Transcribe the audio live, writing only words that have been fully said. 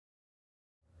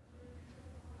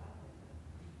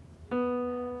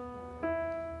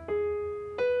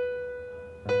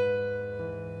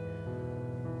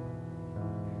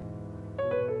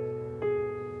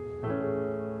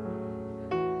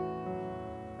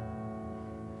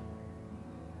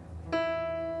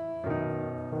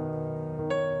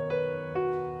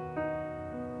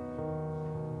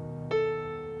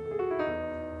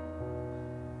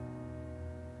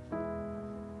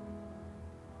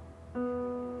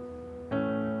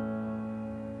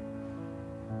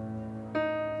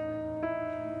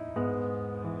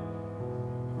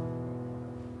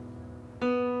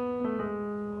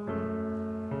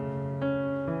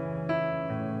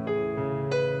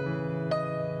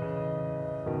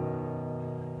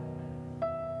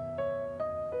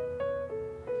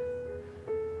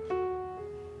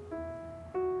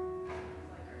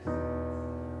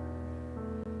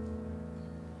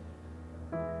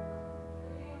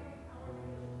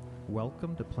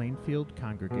Welcome to Plainfield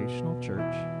Congregational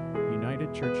Church,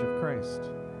 United Church of Christ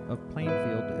of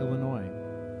Plainfield, Illinois,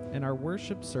 and our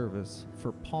worship service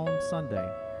for Palm Sunday,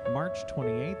 March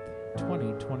 28th,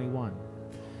 2021.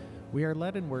 We are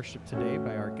led in worship today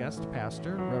by our guest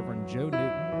pastor, Reverend Joe Newton,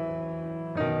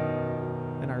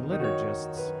 and our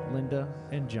liturgists, Linda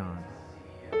and John.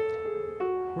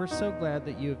 We're so glad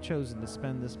that you have chosen to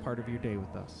spend this part of your day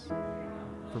with us.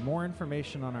 For more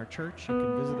information on our church, you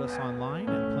can visit us online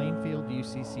at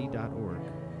plainfielducc.org.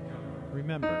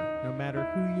 Remember, no matter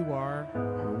who you are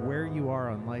or where you are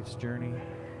on life's journey,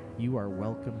 you are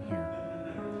welcome here.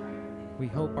 We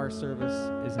hope our service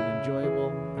is an enjoyable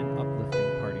and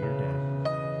uplifting part of your day.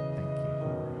 Thank you.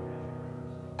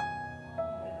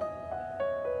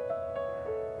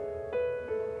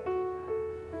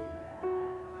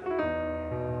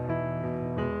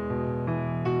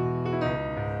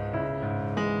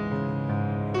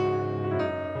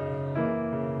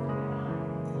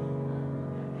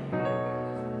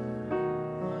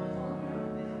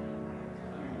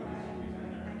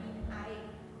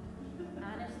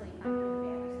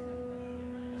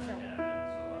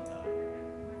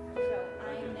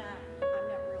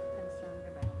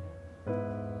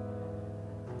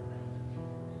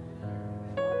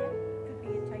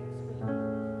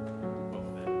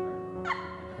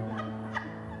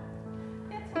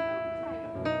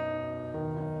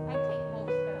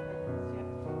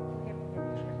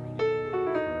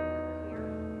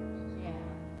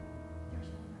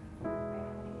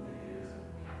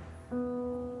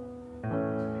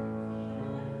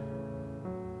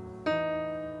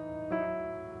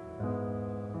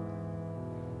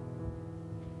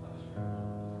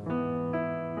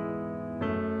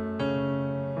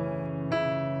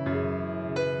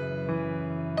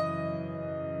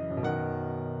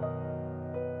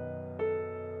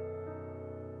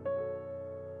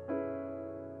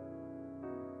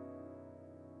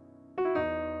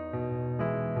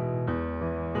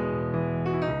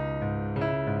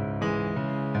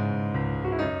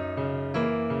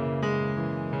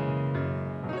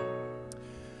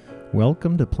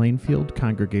 Welcome to Plainfield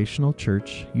Congregational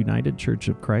Church, United Church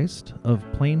of Christ of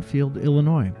Plainfield,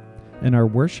 Illinois, and our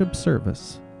worship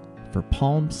service for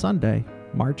Palm Sunday,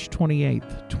 March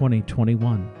 28th,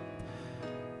 2021.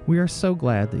 We are so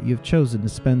glad that you have chosen to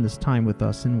spend this time with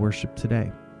us in worship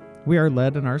today. We are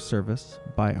led in our service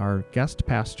by our guest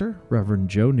pastor, Reverend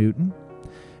Joe Newton,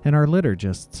 and our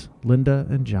liturgists, Linda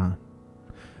and John.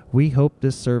 We hope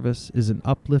this service is an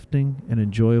uplifting and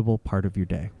enjoyable part of your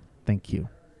day. Thank you.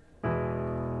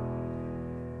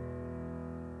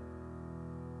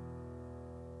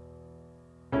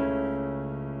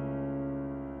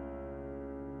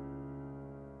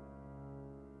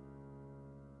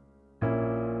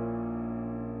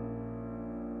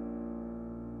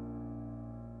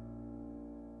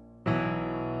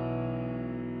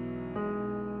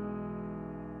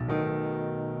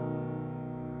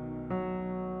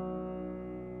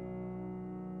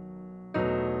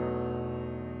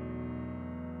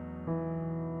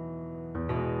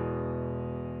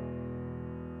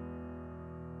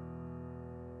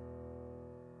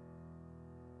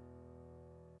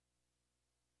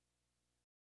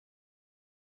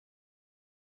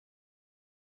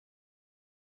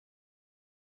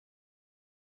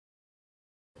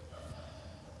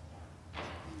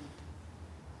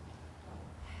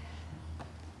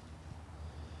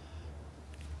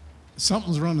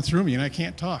 Something's running through me and I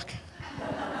can't talk.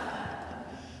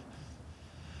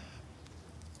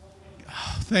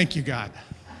 Oh, thank you, God.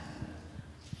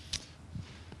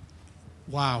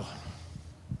 Wow.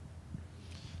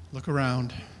 Look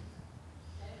around.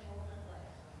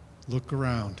 Look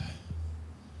around.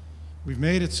 We've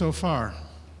made it so far.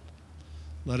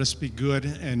 Let us be good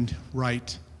and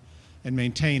right and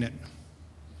maintain it,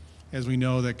 as we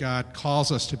know that God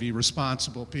calls us to be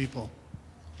responsible people.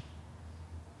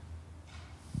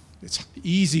 It's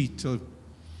easy to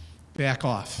back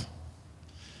off,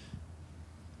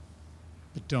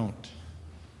 but don't.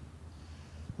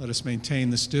 Let us maintain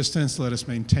this distance. Let us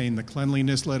maintain the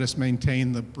cleanliness. Let us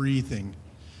maintain the breathing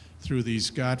through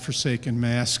these God-forsaken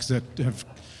masks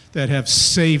that have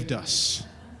saved us.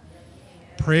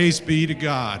 Praise be to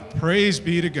God. Praise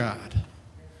be to God.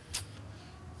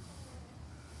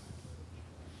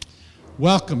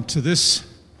 Welcome to this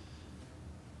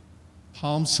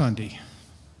Palm Sunday.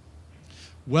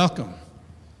 Welcome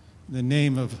in the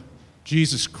name of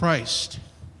Jesus Christ,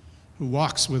 who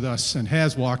walks with us and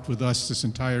has walked with us this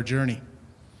entire journey.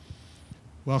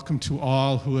 Welcome to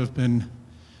all who have been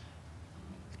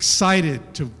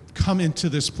excited to come into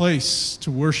this place to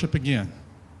worship again.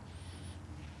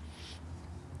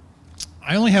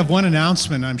 I only have one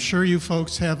announcement. I'm sure you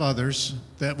folks have others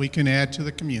that we can add to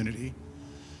the community.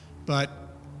 But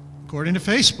according to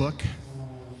Facebook,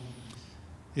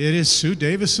 it is Sue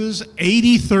Davis's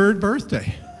 83rd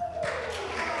birthday.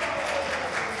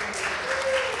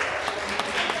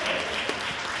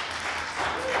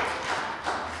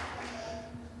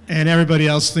 And everybody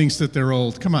else thinks that they're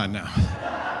old. Come on now.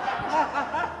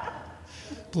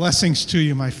 Blessings to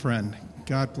you, my friend.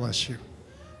 God bless you.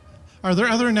 Are there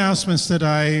other announcements that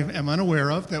I am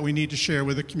unaware of that we need to share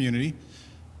with the community?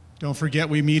 Don't forget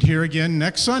we meet here again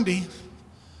next Sunday.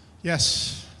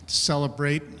 Yes, to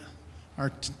celebrate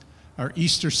our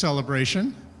Easter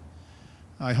celebration.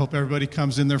 I hope everybody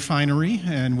comes in their finery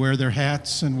and wear their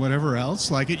hats and whatever else,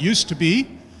 like it used to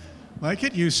be. Like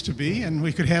it used to be, and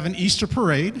we could have an Easter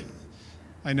parade.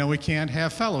 I know we can't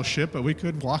have fellowship, but we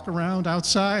could walk around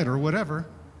outside or whatever.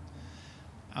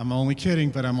 I'm only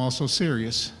kidding, but I'm also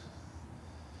serious.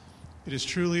 It is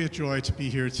truly a joy to be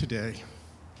here today.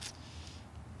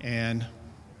 And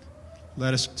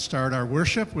let us start our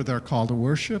worship with our call to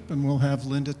worship, and we'll have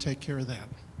Linda take care of that.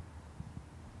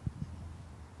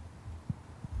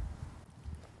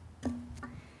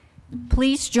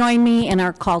 Please join me in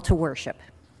our call to worship.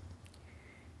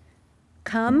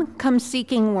 Come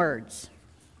seeking words.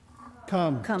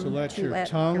 Come to let your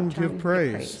tongue give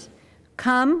praise.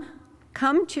 Come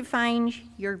to find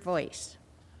your voice.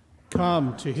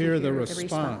 Come to hear the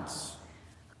response.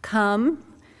 Come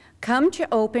to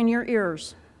open your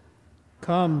ears.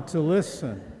 Come to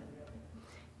listen.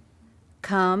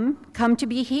 Come to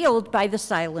be healed by the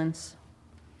silence.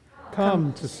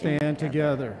 Come to stand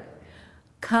together.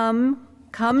 Come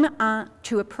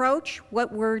to approach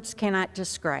what words cannot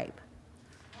describe.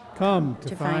 Come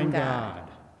to find God.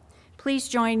 Please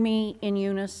join me in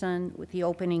unison with the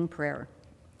opening prayer.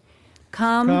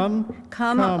 Come,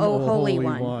 O Holy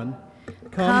One.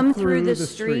 Come through the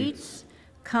streets.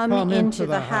 Come into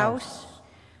the house.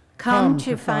 Come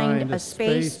to find a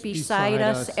space beside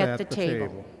us at the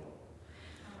table.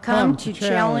 Come to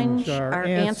challenge our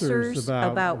answers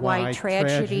about why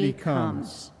tragedy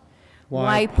comes,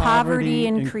 why poverty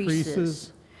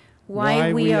increases,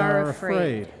 why we are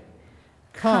afraid.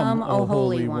 Come, O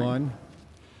Holy One.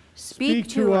 Speak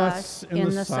to us in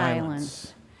the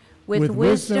silence, with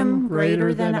wisdom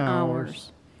greater than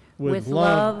ours, with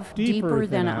love deeper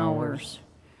than ours,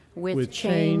 with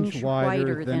change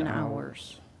wider than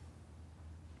ours.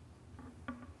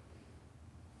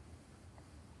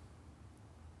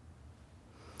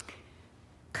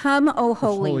 Come, O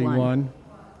Holy One.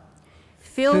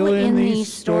 Fill in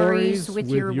these stories with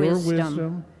your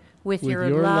wisdom, with your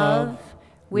love,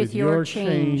 with your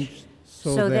change,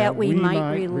 so that we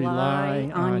might rely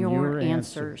on your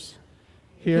answers.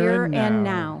 Here and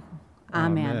now.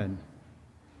 Amen.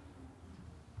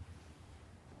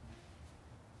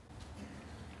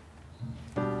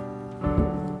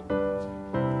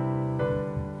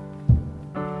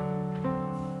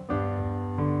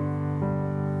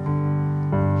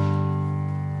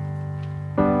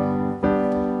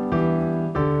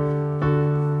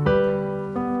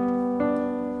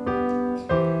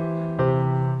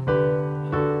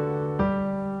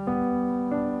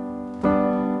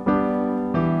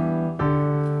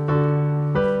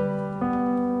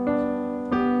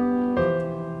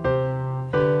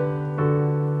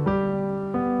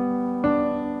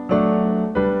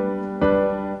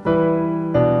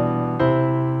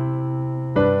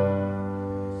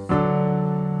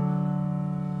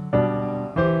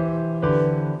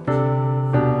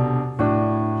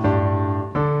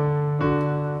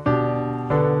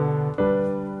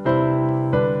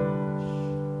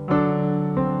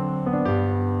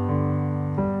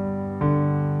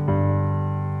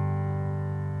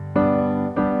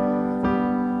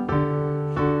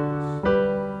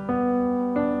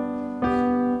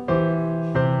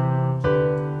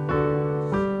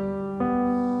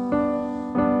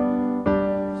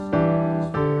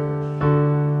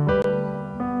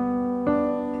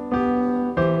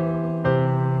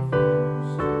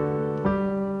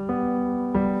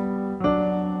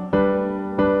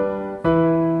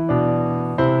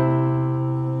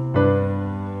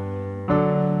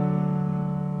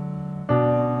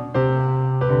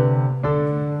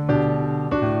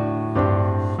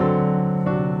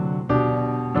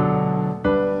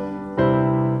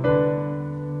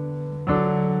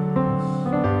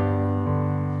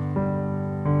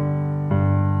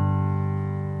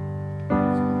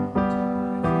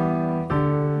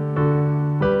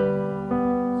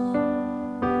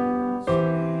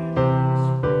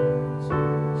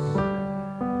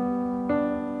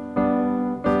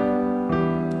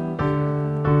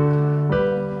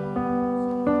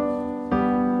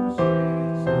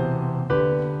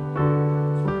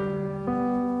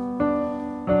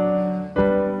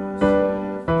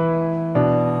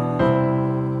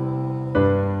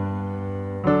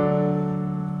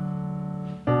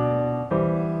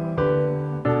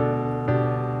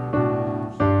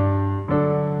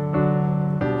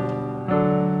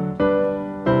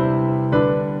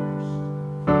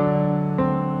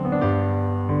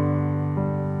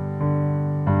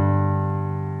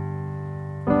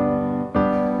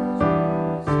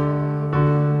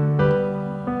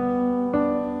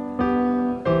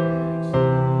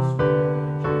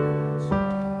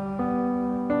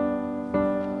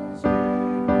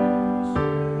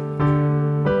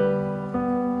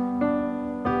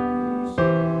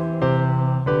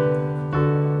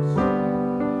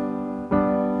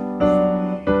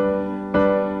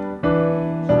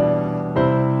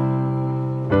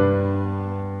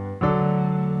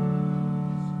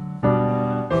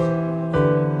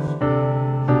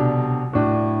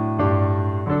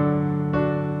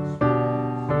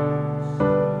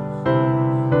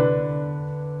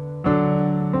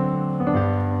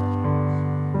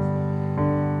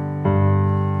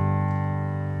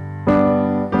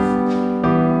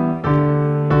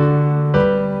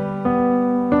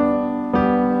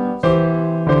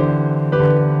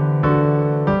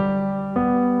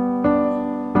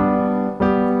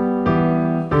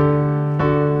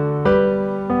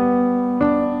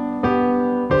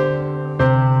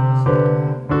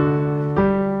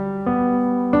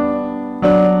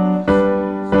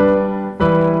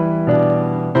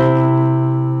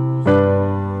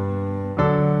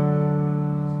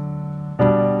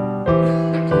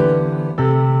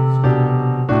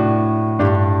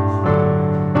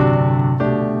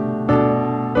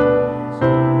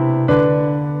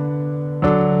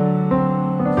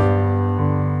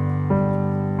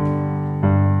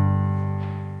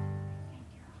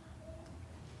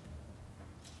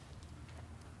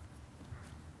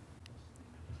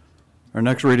 Our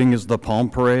next reading is the Palm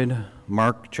Parade,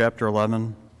 Mark chapter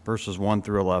 11, verses 1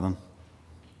 through 11.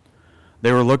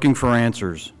 They were looking for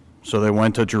answers, so they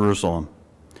went to Jerusalem.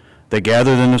 They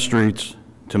gathered in the streets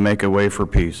to make a way for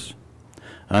peace.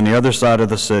 On the other side of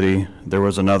the city, there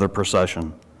was another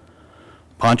procession.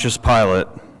 Pontius Pilate,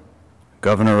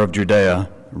 governor of Judea,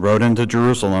 rode into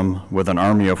Jerusalem with an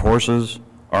army of horses,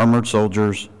 armored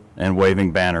soldiers, and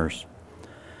waving banners.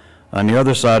 On the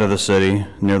other side of the city,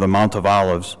 near the Mount of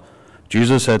Olives,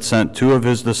 Jesus had sent 2 of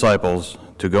his disciples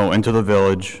to go into the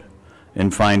village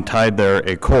and find tied there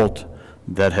a colt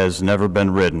that has never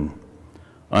been ridden.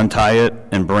 Untie it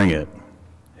and bring it.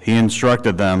 He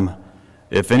instructed them,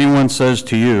 "If anyone says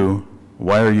to you,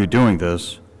 'Why are you doing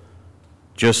this?'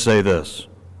 just say this,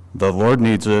 'The Lord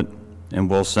needs it, and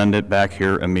will send it back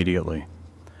here immediately.'"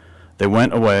 They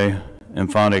went away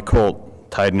and found a colt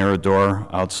tied near a door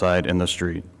outside in the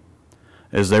street.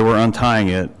 As they were untying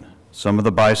it, some of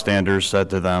the bystanders said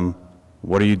to them,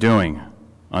 "What are you doing,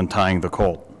 untying the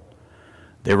colt?"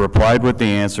 They replied with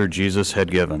the answer Jesus had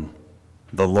given.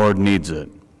 "The Lord needs it,"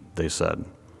 they said.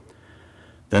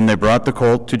 Then they brought the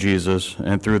colt to Jesus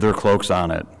and threw their cloaks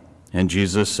on it, and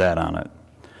Jesus sat on it.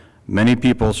 Many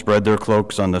people spread their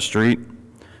cloaks on the street,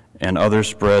 and others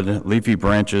spread leafy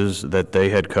branches that they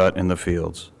had cut in the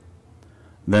fields.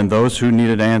 Then those who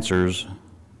needed answers,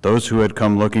 those who had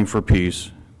come looking for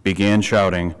peace, began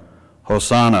shouting,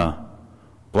 "Hosanna!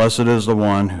 Blessed is the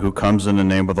one who comes in the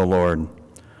name of the Lord.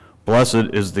 Blessed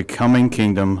is the coming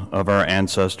kingdom of our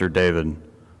ancestor David.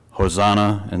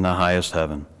 Hosanna in the highest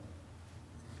heaven."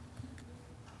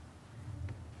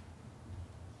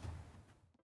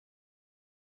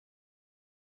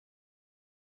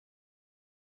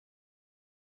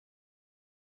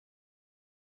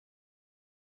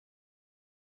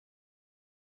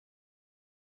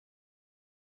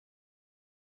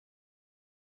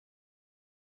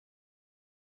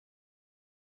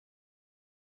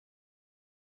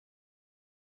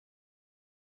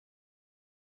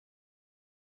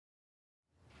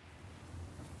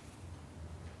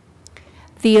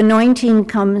 The anointing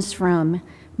comes from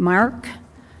Mark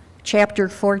chapter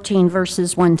 14,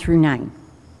 verses 1 through 9.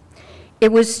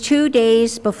 It was 2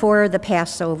 days before the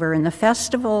Passover and the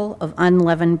festival of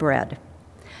unleavened bread.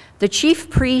 The chief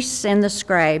priests and the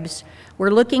scribes were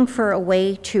looking for a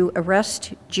way to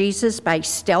arrest Jesus by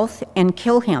stealth and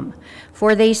kill him,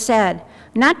 for they said,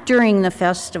 "Not during the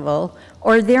festival,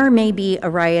 or there may be a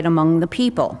riot among the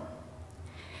people."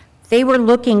 They were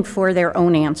looking for their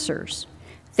own answers.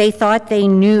 They thought they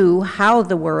knew how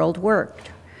the world worked.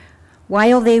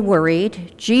 While they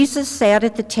worried, Jesus sat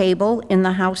at the table in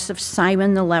the house of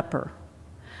Simon the leper.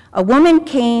 A woman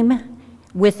came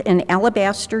with an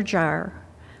alabaster jar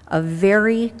of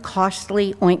very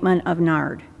costly ointment of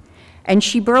nard, and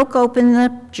she broke open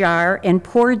the jar and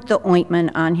poured the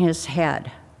ointment on his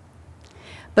head.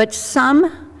 But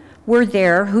some were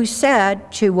there who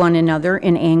said to one another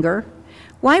in anger,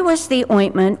 "Why was the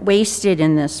ointment wasted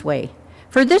in this way?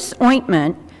 For this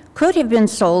ointment could have been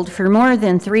sold for more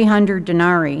than 300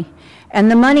 denarii, and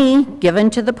the money given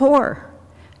to the poor."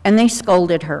 And they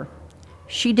scolded her.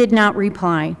 She did not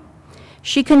reply.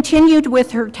 She continued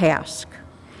with her task.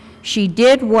 She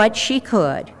did what she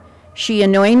could. She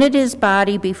anointed his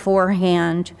body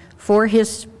beforehand for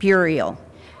his burial.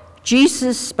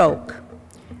 Jesus spoke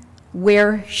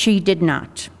where she did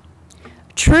not.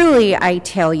 "Truly, I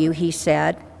tell you," he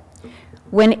said,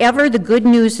 "whenever the good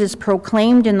news is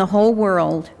proclaimed in the whole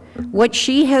world, what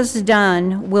she has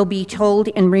done will be told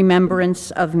in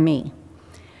remembrance of me."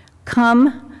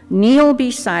 Come, kneel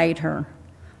beside her.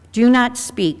 Do not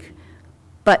speak,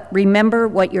 but remember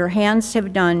what your hands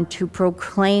have done to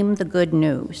proclaim the good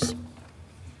news.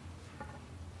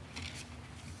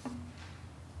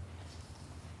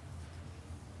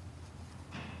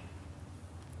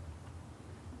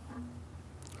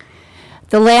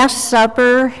 The Last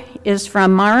Supper is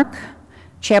from Mark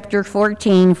chapter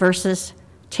 14, verses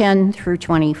 10 through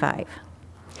 25.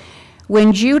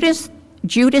 When Judas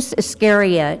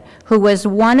Iscariot, who was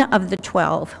one of the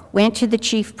 12, went to the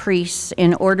chief priests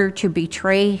in order to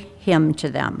betray him to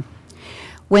them.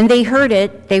 When they heard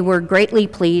it, they were greatly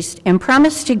pleased and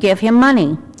promised to give him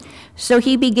money. So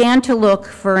he began to look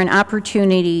for an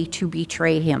opportunity to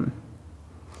betray him.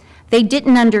 They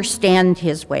didn't understand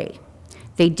his way.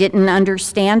 They didn't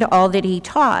understand all that he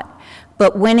taught,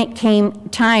 but when it came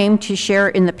time to share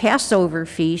in the Passover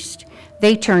feast,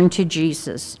 they turned to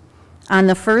Jesus. On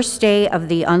the first day of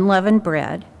the unleavened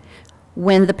bread,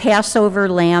 when the Passover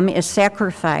lamb is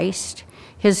sacrificed,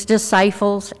 his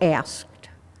disciples asked,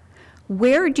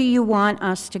 "Where do you want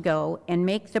us to go and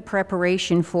make the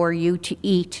preparation for you to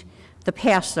eat the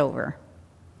Passover?"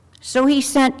 So he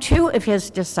sent 2 of his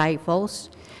disciples,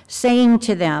 saying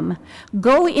to them,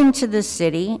 "Go into the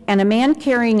city, and a man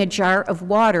carrying a jar of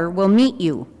water will meet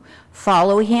you.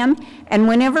 Follow him, and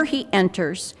whenever he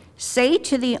enters, say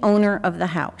to the owner of the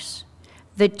house,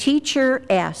 'The teacher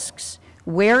asks,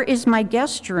 where is my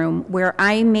guest room where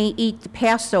I may eat the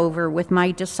Passover with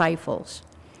my disciples?'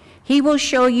 He will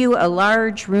show you a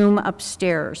large room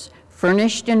upstairs,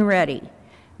 furnished and ready.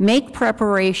 Make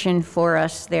preparation for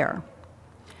us there."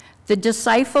 The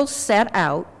disciples set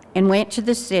out and went to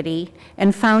the city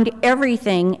and found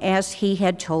everything as he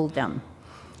had told them.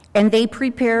 And they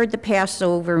prepared the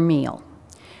Passover meal.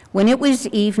 When it was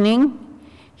evening,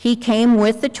 he came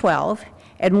with the 12,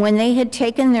 and when they had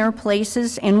taken their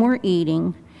places and were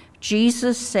eating,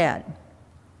 Jesus said,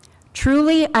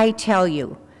 "Truly I tell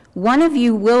you, one of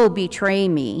you will betray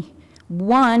me,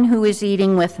 one who is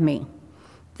eating with me."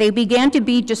 They began to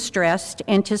be distressed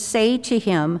and to say to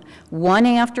him, one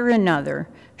after another,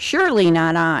 "Surely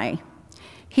not I."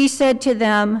 He said to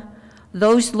them,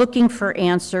 "Those looking for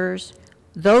answers,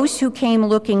 those who came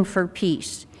looking for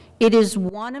peace, it is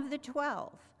one of the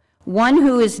 12, one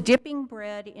who is dipping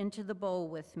bread into the bowl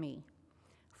with me.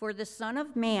 For the Son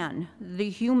of Man, the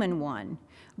human one,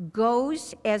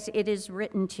 goes as it is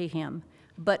written to him,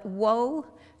 but woe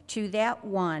to that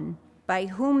one by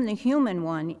whom the human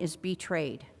one is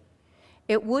betrayed.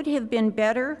 It would have been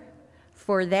better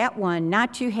for that one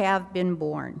not to have been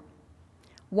born."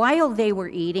 While they were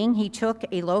eating, he took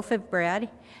a loaf of bread,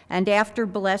 and after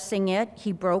blessing it,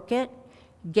 he broke it,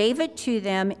 gave it to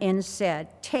them, and said,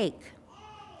 "Take,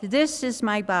 this is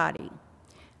my body."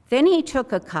 Then he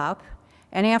took a cup,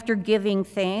 and after giving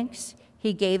thanks,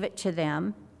 he gave it to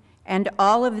them, and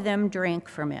all of them drank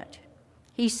from it.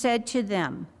 He said to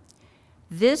them,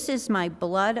 "This is my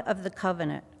blood of the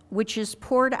covenant, which is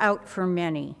poured out for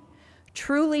many.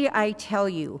 Truly I tell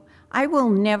you, I will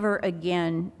never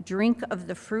again drink of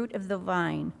the fruit of the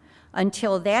vine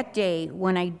until that day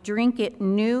when I drink it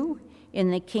new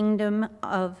in the kingdom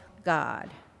of God.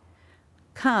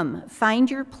 Come,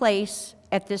 find your place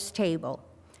at this table,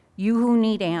 you who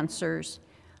need answers,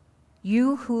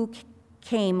 you who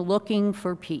came looking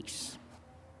for peace."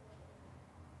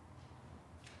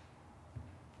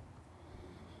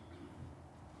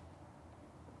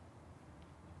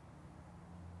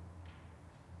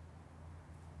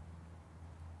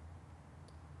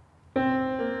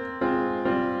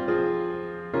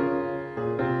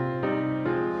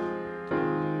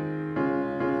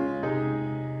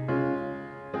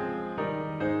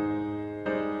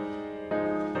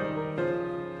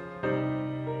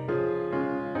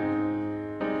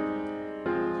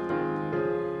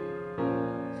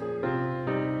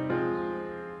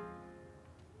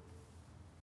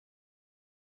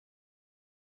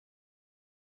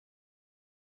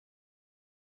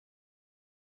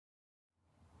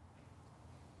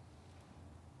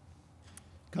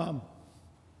 Come.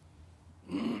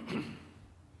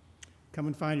 Come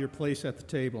and find your place at the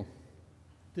table.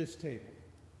 This table.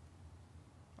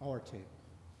 Our table.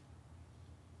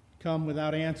 Come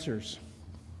without answers.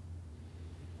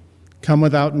 Come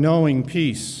without knowing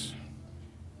peace.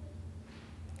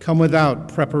 Come without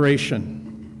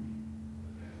preparation.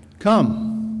 Come.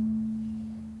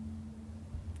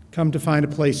 Come to find a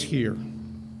place here.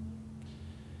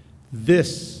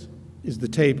 This is the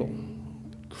table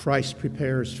Christ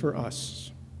prepares for us.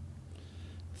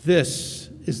 This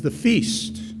is the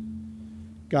feast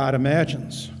God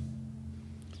imagines.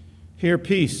 Here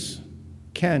peace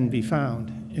can be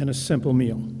found in a simple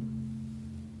meal.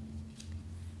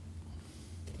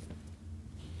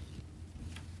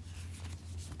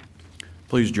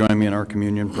 Please join me in our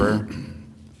communion prayer.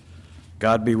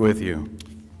 God be with you.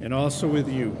 And also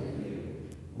with you.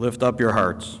 Lift up your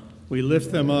hearts. We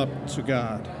lift them up to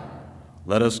God.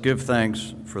 Let us give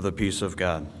thanks for the peace of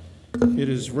God. It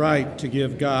is right to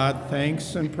give God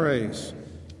thanks and praise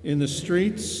in the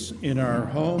streets, in our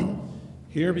home,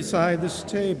 here beside this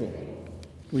table.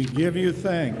 We give you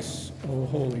thanks, O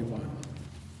Holy One.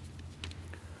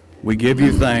 We give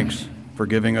you thanks for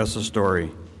giving us a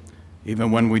story,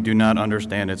 even when we do not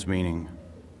understand its meaning,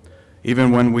 even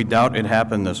when we doubt it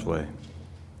happened this way,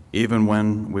 even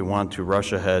when we want to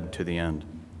rush ahead to the end.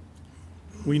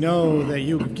 We know that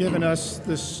you've given us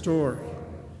this story,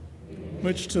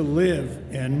 which to live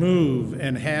and move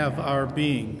and have our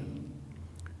being.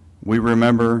 We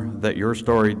remember that your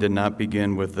story did not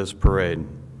begin with this parade,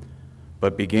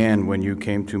 but began when you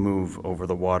came to move over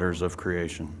the waters of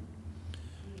creation.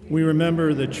 We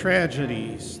remember the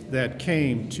tragedies that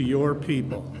came to your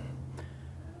people.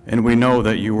 And we know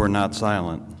that you were not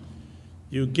silent.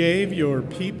 You gave your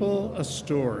people a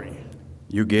story.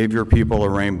 You gave your people a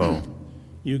rainbow.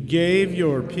 You gave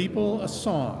your people a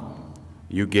song.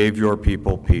 You gave your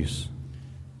people peace.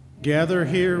 Gather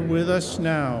here with us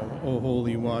now, O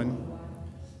Holy One.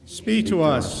 Speak to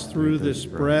us through this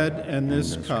bread and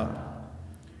this cup.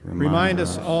 Remind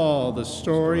us all the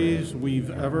stories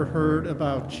we've ever heard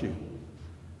about you.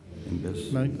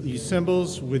 These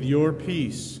symbols with your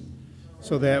peace,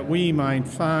 so that we might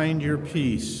find your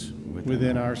peace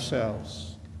within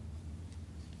ourselves.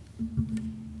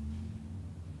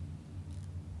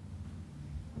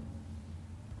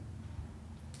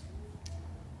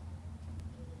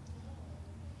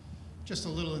 Just a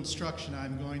little instruction.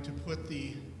 I'm going to put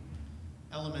the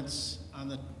elements on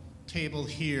the table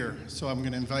here, so I'm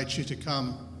going to invite you to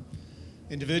come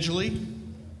individually.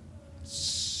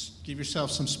 Give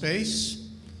yourself some space,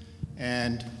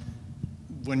 and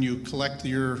when you collect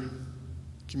your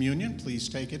communion, please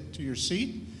take it to your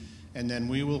seat, and then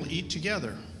we will eat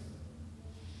together.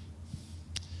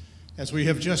 As we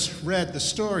have just read the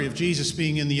story of Jesus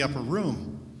being in the upper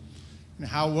room, and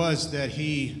how it was that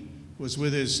he was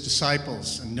with his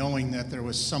disciples and knowing that there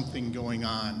was something going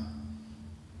on,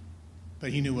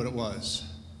 but he knew what it was.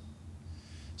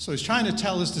 So he's trying to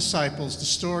tell his disciples the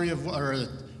story of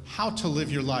how to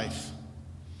live your life,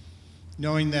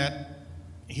 knowing that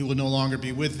he will no longer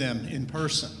be with them in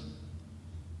person,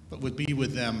 but would be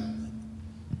with them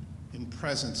in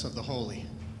presence of the holy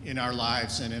in our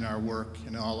lives and in our work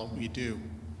and all that we do.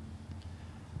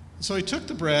 So he took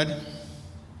the bread,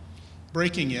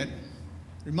 breaking it,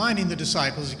 reminding the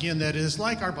disciples again that it is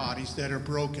like our bodies that are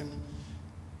broken.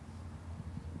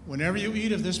 Whenever you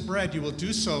eat of this bread, you will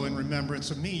do so in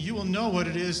remembrance of me. You will know what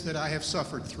it is that I have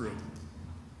suffered through,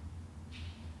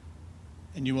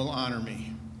 and you will honor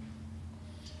me.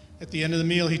 At the end of the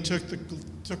meal, he took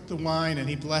the wine and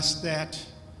he blessed that,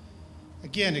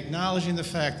 again acknowledging the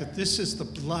fact that this is the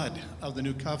blood of the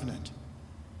new covenant.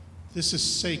 This is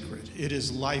sacred. It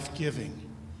is life-giving.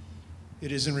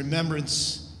 It is in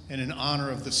remembrance and in honor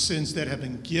of the sins that have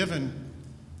been given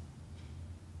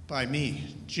by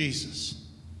me, Jesus.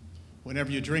 Whenever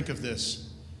you drink of this,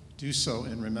 do so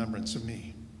in remembrance of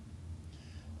me.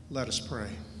 Let us pray.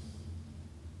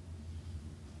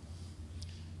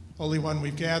 Holy One,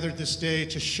 we've gathered this day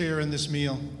to share in this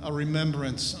meal a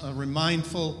remembrance, a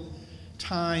remindful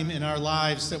time in our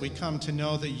lives that we come to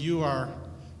know that you are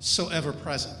so ever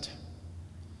present.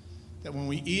 That when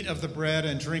we eat of the bread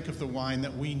and drink of the wine,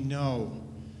 that we know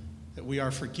that we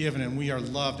are forgiven and we are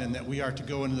loved and that we are to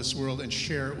go into this world and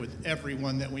share it with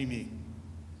everyone that we meet.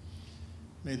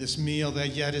 May this meal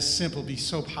that yet is simple be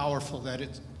so powerful that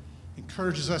it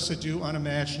encourages us to do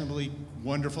unimaginably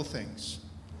wonderful things.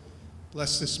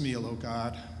 Bless this meal, O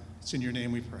God. It's in your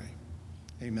name we pray.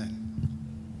 Amen.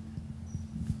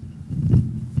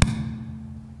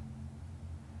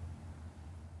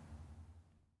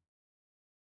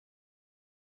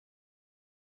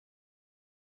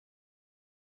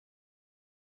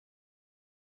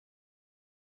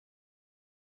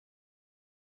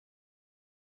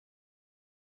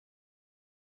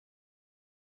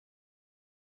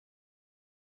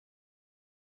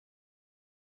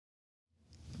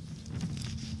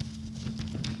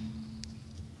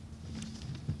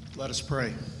 Let us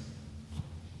pray.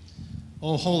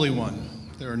 O Holy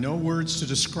One, there are no words to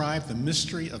describe the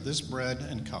mystery of this bread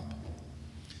and cup.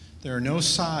 There are no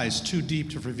sighs too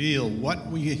deep to reveal what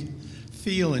we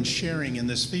feel in sharing in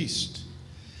this feast.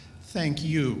 Thank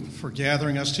you for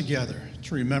gathering us together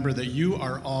to remember that you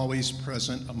are always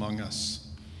present among us.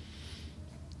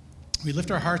 We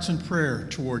lift our hearts in prayer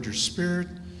toward your Spirit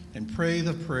and pray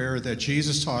the prayer that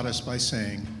Jesus taught us by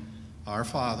saying, Our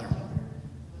Father,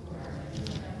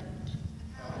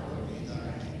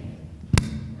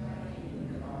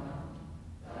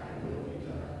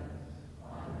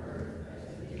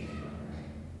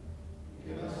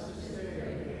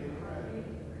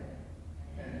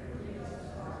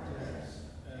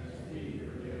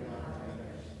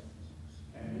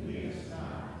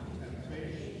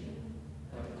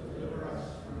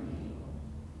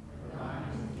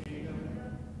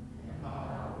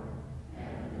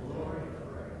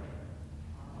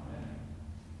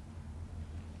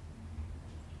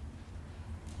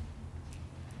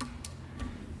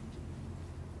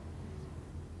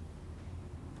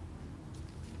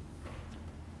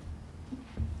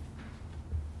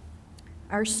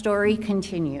 Our story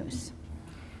continues.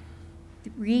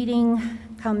 The reading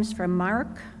comes from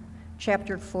Mark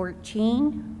chapter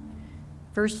 14,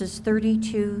 verses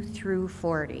 32 through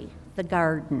 40, the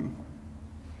garden.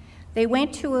 They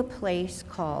went to a place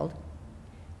called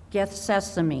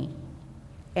Gethsemane,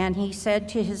 and he said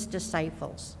to his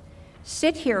disciples,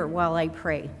 "Sit here while I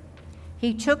pray."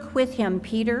 He took with him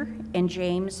Peter and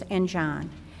James and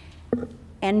John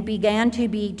and began to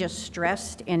be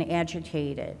distressed and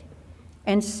agitated,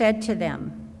 and said to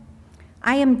them,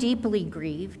 I am deeply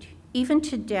grieved, even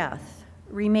to death.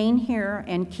 Remain here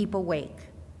and keep awake.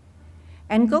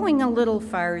 And going a little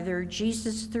farther,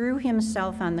 Jesus threw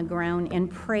himself on the ground and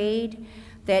prayed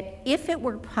that if it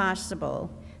were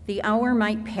possible, the hour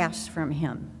might pass from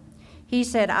him. He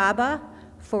said, Abba,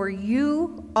 for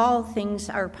you all things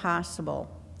are possible.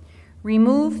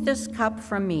 Remove this cup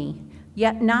from me,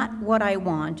 yet not what I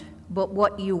want, but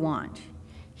what you want.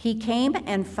 He came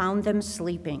and found them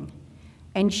sleeping.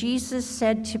 And Jesus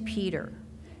said to Peter,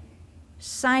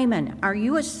 Simon, are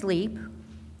you asleep?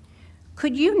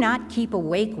 Could you not keep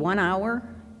awake 1 hour?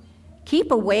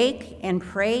 Keep awake and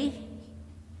pray.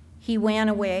 He went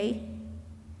away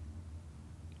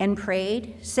and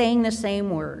prayed, saying the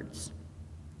same words.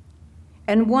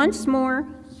 And once more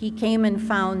he came and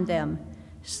found them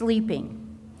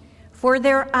sleeping, for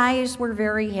their eyes were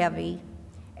very heavy,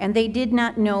 and they did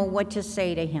not know what to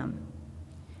say to him.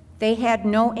 They had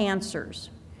no answers.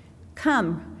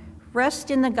 Come, rest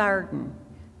in the garden,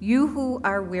 you who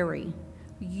are weary,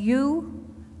 you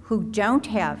who don't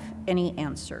have any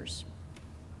answers.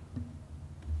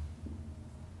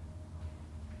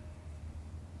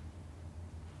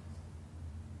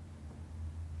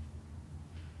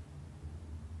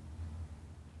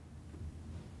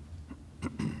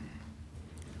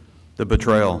 The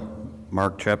betrayal,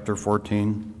 Mark chapter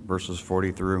 14, verses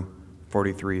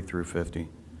 43 through 50.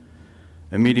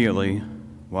 Immediately,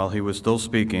 while he was still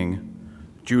speaking,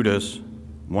 Judas,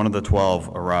 one of the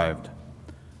 12, arrived,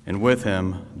 and with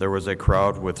him there was a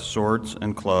crowd with swords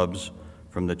and clubs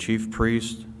from the chief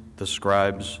priests, the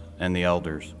scribes, and the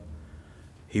elders.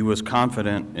 He was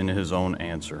confident in his own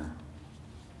answer.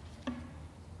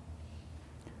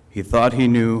 He thought he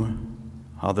knew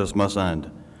how this must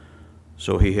end.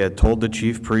 So he had told the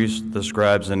chief priests, the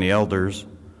scribes, and the elders.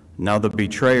 Now the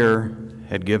betrayer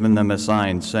had given them a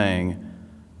sign, saying,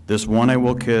 This one I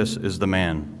will kiss is the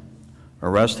man.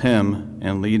 Arrest him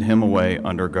and lead him away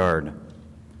under guard.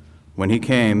 When he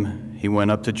came, he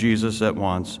went up to Jesus at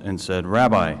once and said,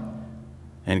 Rabbi,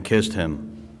 and kissed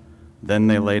him. Then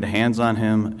they laid hands on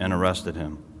him and arrested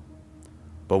him.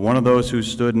 But one of those who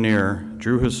stood near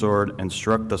drew his sword and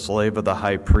struck the slave of the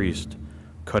high priest,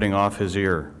 cutting off his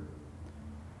ear.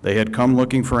 They had come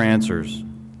looking for answers.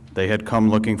 They had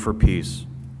come looking for peace.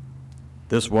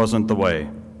 This wasn't the way.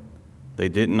 They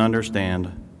didn't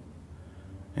understand,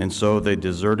 and so they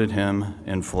deserted him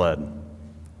and fled.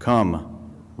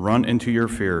 Come, run into your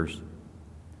fears,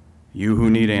 you who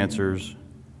need answers,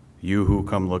 you who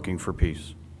come looking for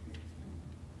peace.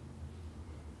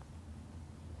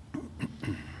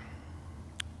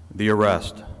 The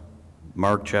arrest,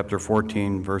 Mark chapter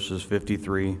 14, verses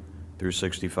 53 through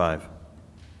 65.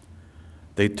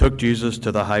 They took Jesus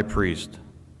to the high priest,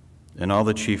 and all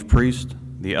the chief priests,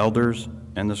 the elders,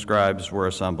 and the scribes were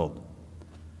assembled.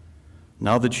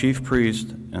 Now the chief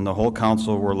priest and the whole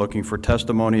council were looking for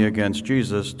testimony against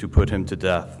Jesus to put him to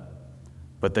death,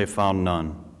 but they found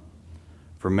none.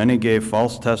 For many gave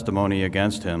false testimony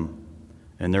against him,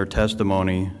 and their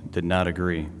testimony did not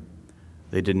agree.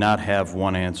 They did not have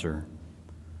one answer.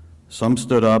 Some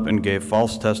stood up and gave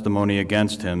false testimony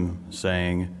against him,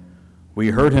 saying, We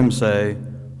heard him say,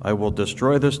 I will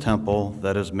destroy this temple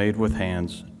that is made with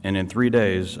hands, and in 3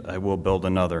 days I will build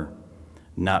another,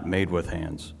 not made with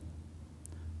hands.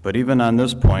 But even on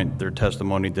this point, their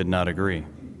testimony did not agree.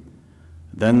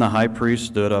 Then the high priest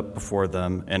stood up before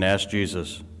them and asked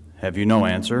Jesus, Have you no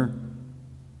answer?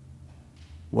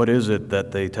 What is it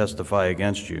that they testify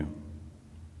against you?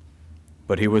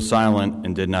 But he was silent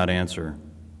and did not answer.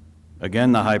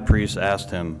 Again the high priest asked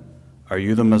him, Are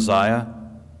you the Messiah,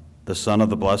 the Son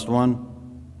of the Blessed One?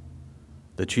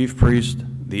 The chief priest,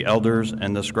 the elders,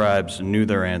 and the scribes knew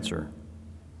their answer.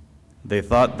 They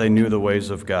thought they knew the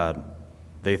ways of God.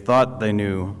 They thought they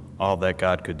knew all that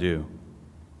God could do.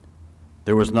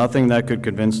 There was nothing that could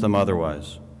convince them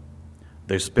otherwise.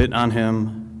 They spit on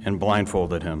him and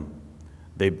blindfolded him.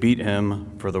 They beat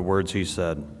him for the words he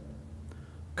said.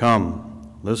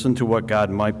 Come, listen to what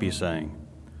God might be saying.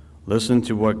 Listen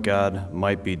to what God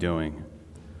might be doing.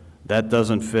 That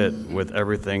doesn't fit with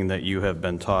everything that you have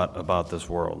been taught about this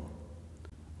world.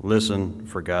 Listen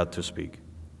for God to speak.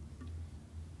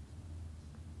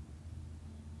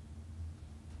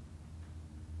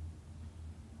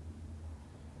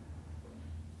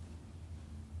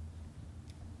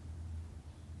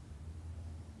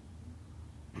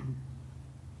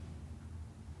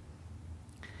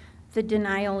 The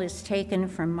denial is taken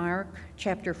from Mark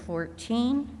chapter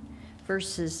 14,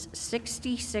 verses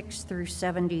 66 through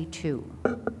 72.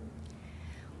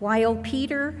 While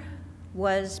Peter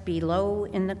was below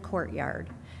in the courtyard,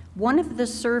 one of the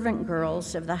servant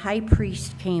girls of the high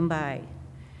priest came by.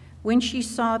 When she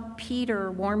saw Peter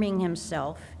warming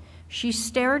himself, she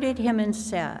stared at him and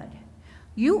said,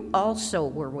 "You also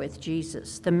were with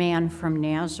Jesus, the man from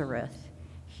Nazareth."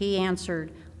 He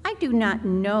answered, "I do not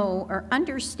know or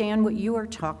understand what you are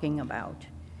talking about."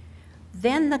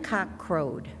 Then the cock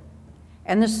crowed,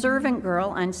 and the servant girl,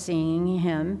 on seeing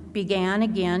him, began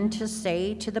again to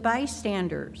say to the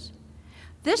bystanders,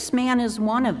 "This man is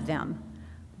one of them,"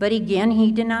 but again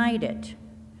he denied it.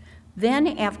 Then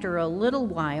after a little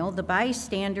while, the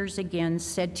bystanders again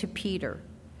said to Peter,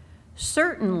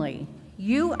 "Certainly,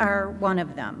 you are one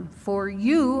of them, for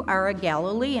you are a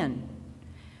Galilean."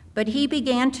 But he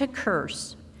began to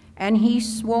curse, and he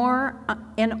swore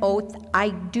an oath, "I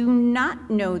do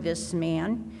not know this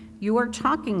man you are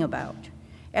talking about."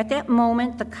 At that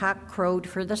moment, the cock crowed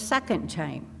for the second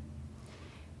time.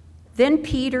 Then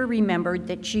Peter remembered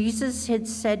that Jesus had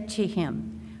said to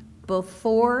him,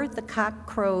 "Before the cock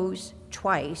crows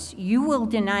twice, you will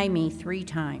deny me 3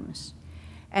 times."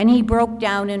 And he broke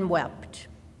down and wept.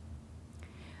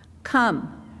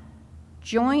 Come,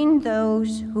 join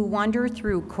those who wander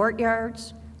through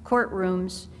courtyards,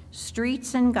 courtrooms,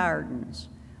 streets, and gardens.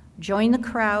 Join the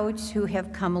crowds who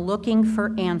have come looking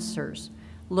for answers,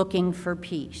 looking for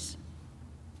peace.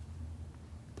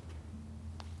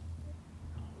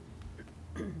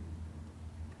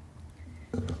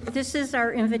 This is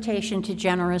our invitation to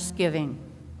generous giving.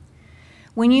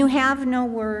 When you have no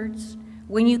words,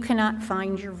 when you cannot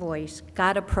find your voice,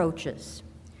 God approaches.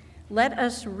 Let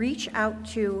us reach out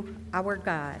to our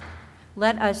God.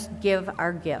 Let us give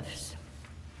our gifts.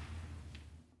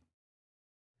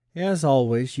 As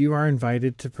always, you are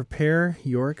invited to prepare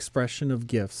your expression of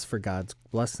gifts for God's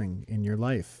blessing in your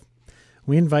life.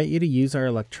 We invite you to use our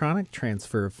electronic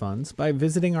transfer of funds by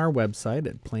visiting our website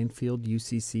at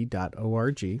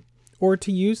plainfielducc.org, or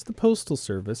to use the postal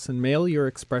service and mail your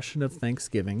expression of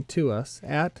thanksgiving to us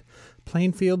at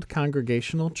Plainfield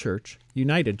Congregational Church,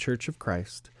 United Church of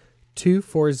Christ,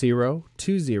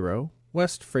 24020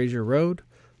 West Fraser Road,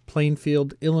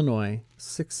 Plainfield, Illinois,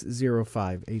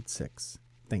 60586.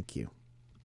 Thank you.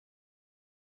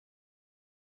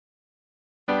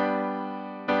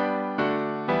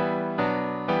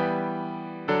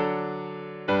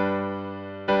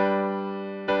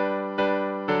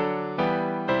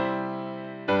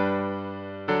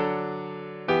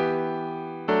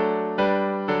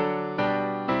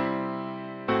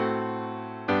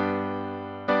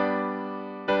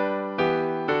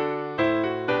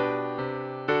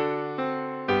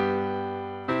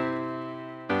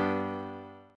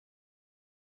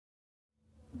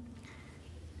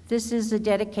 This is the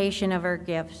dedication of our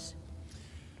gifts.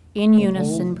 In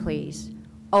unison, please.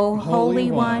 O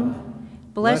Holy One,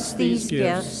 bless these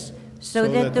gifts so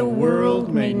that the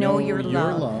world may know your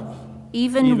love,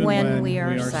 even when we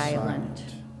are silent.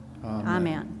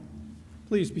 Amen.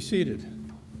 Please be seated.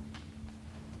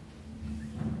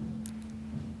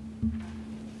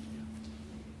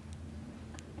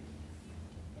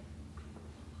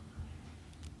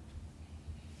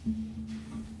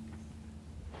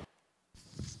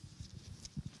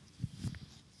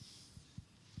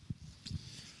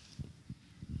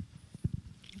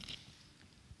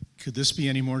 Could this be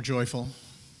any more joyful?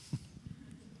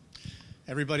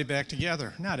 Everybody back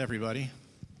together. Not everybody.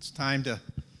 It's time to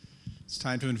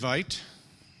invite,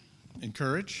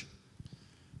 encourage.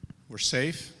 We're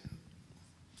safe.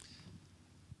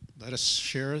 Let us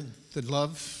share the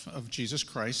love of Jesus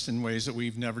Christ in ways that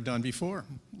we've never done before.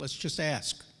 Let's just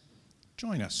ask.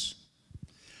 Join us.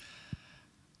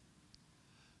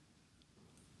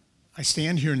 I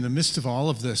stand here in the midst of all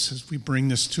of this as we bring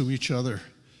this to each other.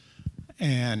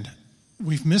 And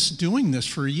we've missed doing this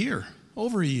for a year,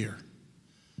 over a year.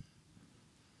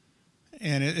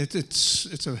 And it's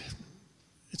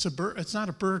not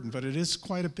a burden, but it is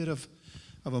quite a bit of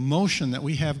emotion that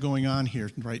we have going on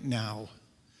here right now.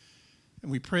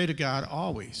 And we pray to God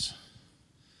always,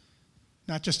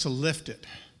 not just to lift it,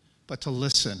 but to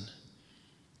listen.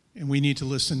 And we need to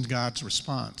listen to God's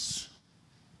response.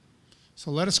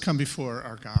 So let us come before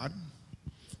our God.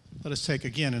 Let us take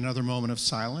again another moment of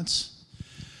silence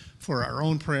for our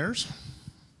own prayers,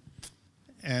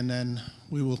 and then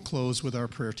we will close with our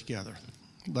prayer together.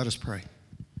 Let us pray.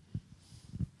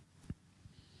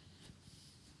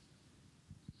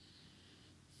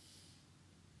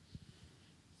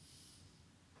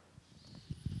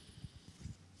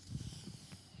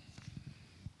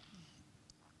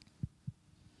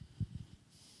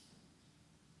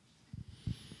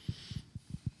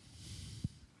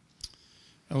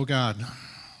 Oh God,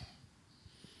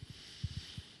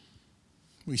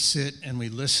 we sit and we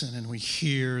listen and we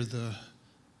hear the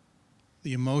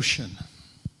emotion,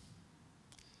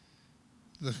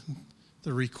 the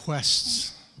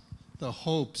requests, the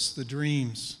hopes, the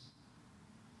dreams.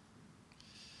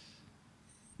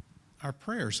 Our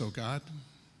prayers, oh God,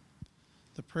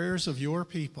 the prayers of your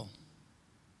people,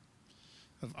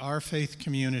 of our faith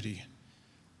community,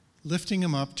 lifting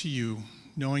them up to you,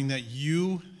 knowing that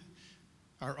you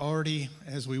are already,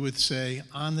 as we would say,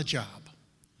 on the job,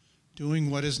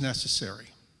 doing what is necessary.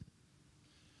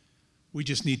 We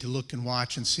just need to look and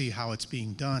watch and see how it's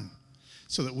being done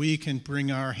so that we can bring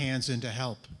our hands in to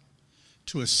help,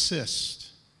 to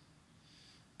assist.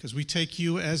 Because we take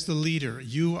you as the leader.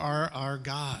 You are our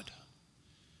God.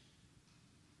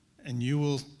 And you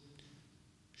will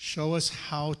show us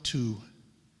how to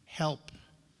help,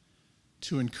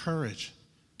 to encourage,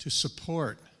 to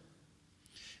support.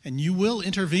 And you will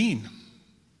intervene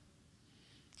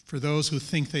for those who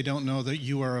think they don't know that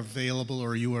you are available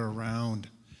or you are around.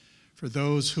 For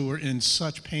those who are in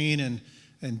such pain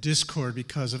and discord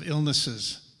because of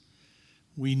illnesses,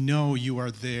 we know you are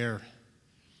there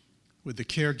with the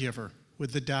caregiver,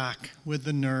 with the doc, with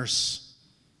the nurse,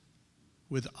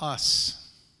 with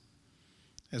us,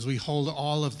 as we hold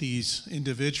all of these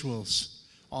individuals,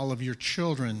 all of your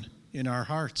children in our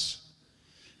hearts,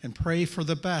 and pray for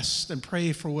the best and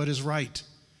pray for what is right.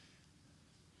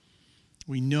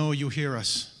 We know you hear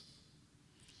us.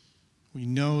 We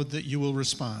know that you will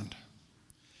respond,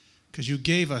 because you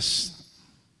gave us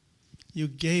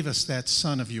that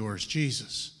Son of yours,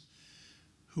 Jesus,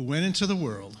 who went into the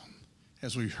world,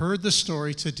 as we heard the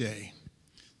story today,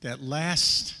 that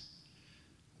last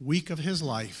week of his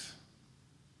life.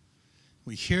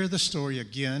 We hear the story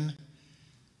again,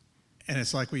 and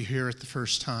it's like we hear it the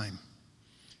first time.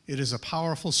 It is a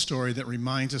powerful story that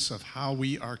reminds us of how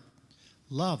we are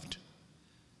loved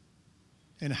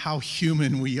and how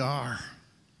human we are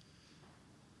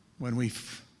when we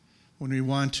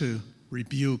want to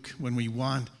rebuke, when we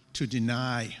want to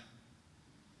deny,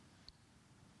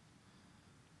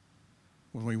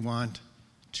 when we want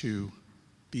to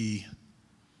be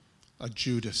a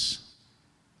Judas.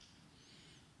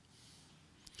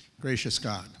 Gracious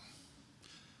God,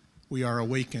 we are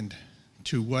awakened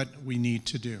to what we need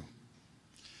to do.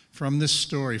 From this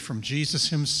story, from Jesus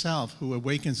himself, who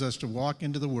awakens us to walk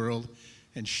into the world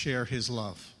and share his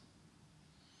love.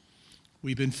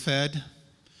 We've been fed,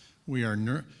 we are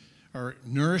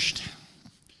nourished,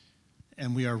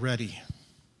 and we are ready.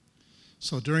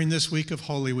 So during this week of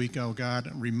Holy Week, oh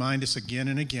God, remind us again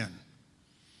and again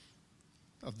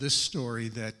of this story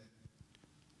that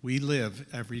we live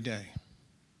every day.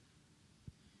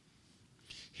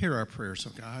 Hear our prayers,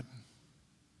 oh God.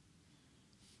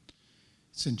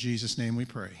 It's in Jesus' name we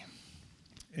pray.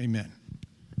 Amen.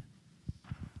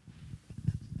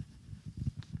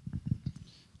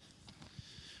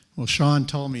 Well, Sean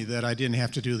told me that I didn't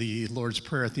have to do the Lord's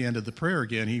Prayer at the end of the prayer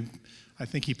again. I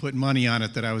think he put money on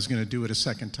it that I was going to do it a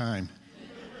second time.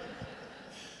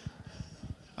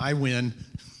 I win.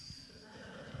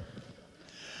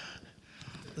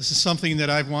 This is something that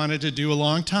I've wanted to do a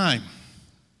long time.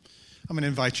 I'm going to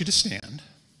invite you to stand.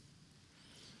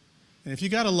 And if you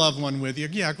got a loved one with you,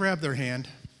 yeah, grab their hand.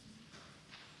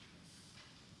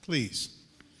 Please.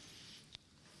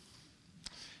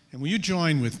 And will you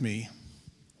join with me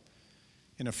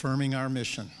in affirming our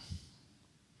mission?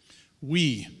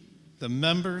 We, the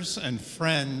members and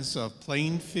friends of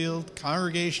Plainfield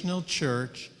Congregational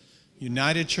Church,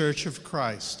 United Church of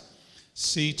Christ,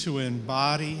 seek to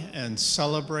embody and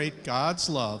celebrate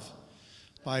God's love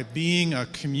by being a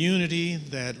community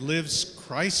that lives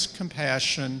Christ's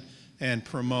compassion and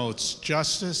promotes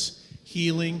justice,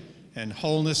 healing, and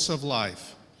wholeness of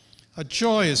life. A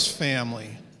joyous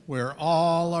family where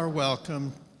all are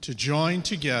welcome to join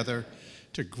together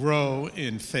to grow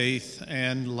in faith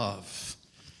and love.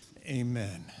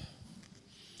 Amen.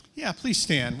 Yeah, please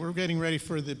stand. We're getting ready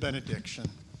for the benediction.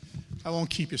 I won't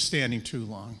keep you standing too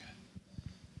long.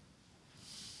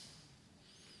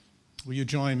 Will you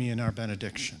join me in our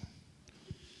benediction?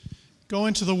 Go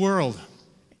into the world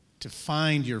to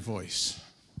find your voice.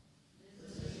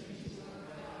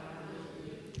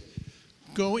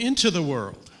 Go into the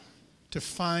world to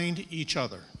find each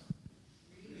other.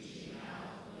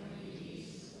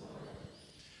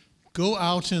 Go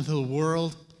out into the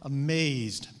world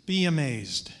amazed, be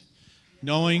amazed,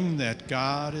 knowing that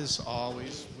God is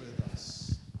always with you.